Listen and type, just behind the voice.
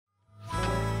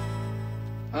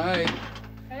Hi.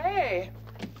 Hey.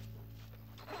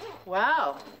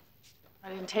 Wow. I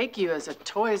didn't take you as a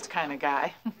toys kind of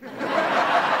guy.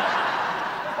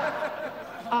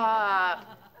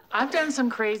 I've done some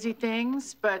crazy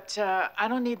things, but I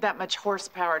don't need that much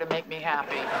horsepower to make me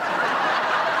happy.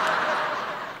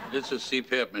 It's a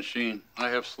CPAP machine. I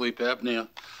have sleep apnea.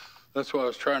 That's why I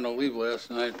was trying to leave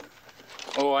last night.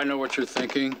 Oh, I know what you're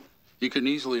thinking. You can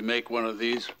easily make one of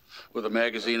these with a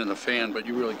magazine and a fan, but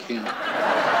you really can't.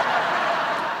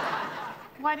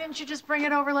 Why didn't you just bring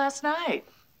it over last night?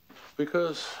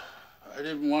 Because I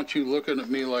didn't want you looking at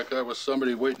me like I was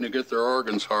somebody waiting to get their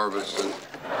organs harvested.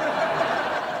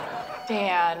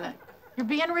 Dan, you're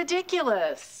being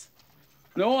ridiculous.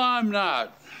 No, I'm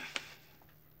not.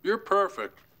 You're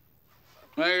perfect.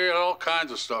 I got all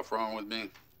kinds of stuff wrong with me.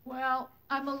 Well,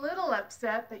 I'm a little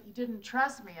upset that you didn't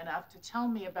trust me enough to tell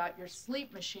me about your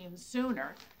sleep machine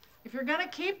sooner. If you're gonna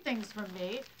keep things from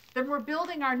me, then we're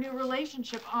building our new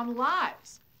relationship on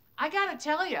lies. I gotta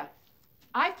tell you,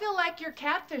 I feel like you're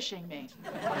catfishing me.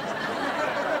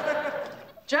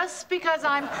 Just because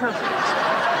I'm perfect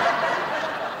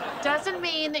doesn't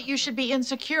mean that you should be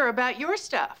insecure about your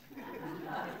stuff.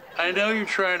 I know you're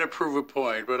trying to prove a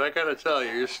point, but I gotta tell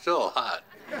you, you're still hot.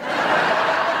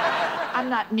 I'm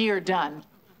not near done.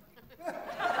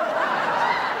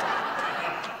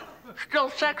 Still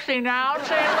sexy now,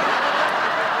 Sam?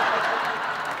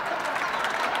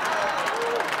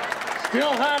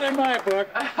 Still hot in my book.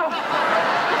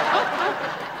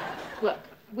 Look,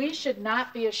 we should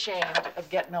not be ashamed of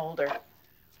getting older.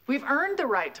 We've earned the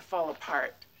right to fall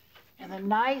apart. And the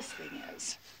nice thing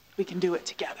is, we can do it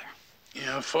together.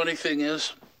 Yeah, funny thing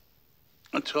is,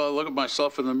 until I look at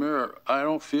myself in the mirror, I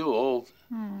don't feel old.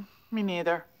 Me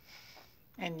neither.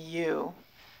 And you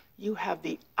have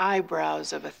the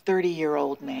eyebrows of a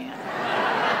 30-year-old man.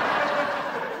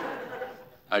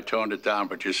 I toned it down,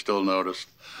 but you still noticed.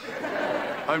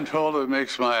 I'm told it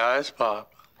makes my eyes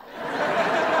pop.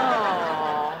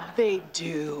 Oh, they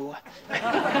do.